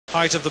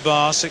Height of the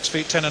bar, 6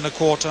 feet 10 and a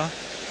quarter.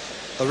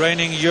 The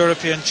reigning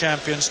European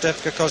champion,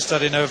 Stefka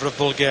Kostadinova of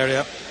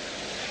Bulgaria,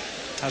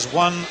 has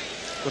won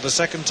with a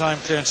second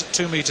time clearance at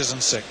 2 meters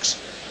and 6.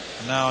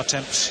 And now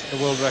attempts the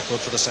world record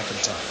for the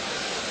second time.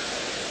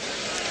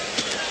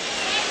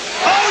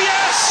 Oh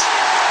yes!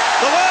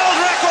 The world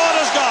record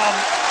has gone.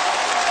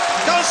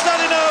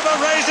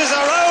 Kostadinova raises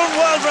her own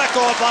world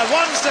record by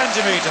 1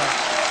 centimeter.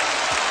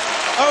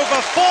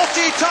 Over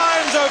 40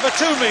 times over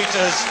 2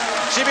 meters.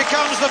 She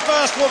becomes the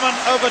first woman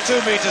over 2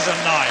 meters and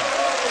 9.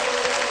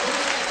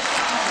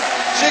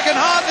 She can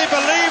hardly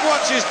believe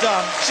what she's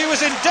done. She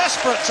was in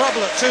desperate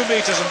trouble at 2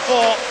 meters and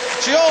 4.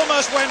 She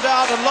almost went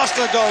out and lost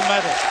her gold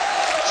medal.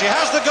 She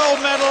has the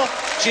gold medal.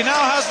 She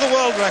now has the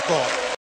world record.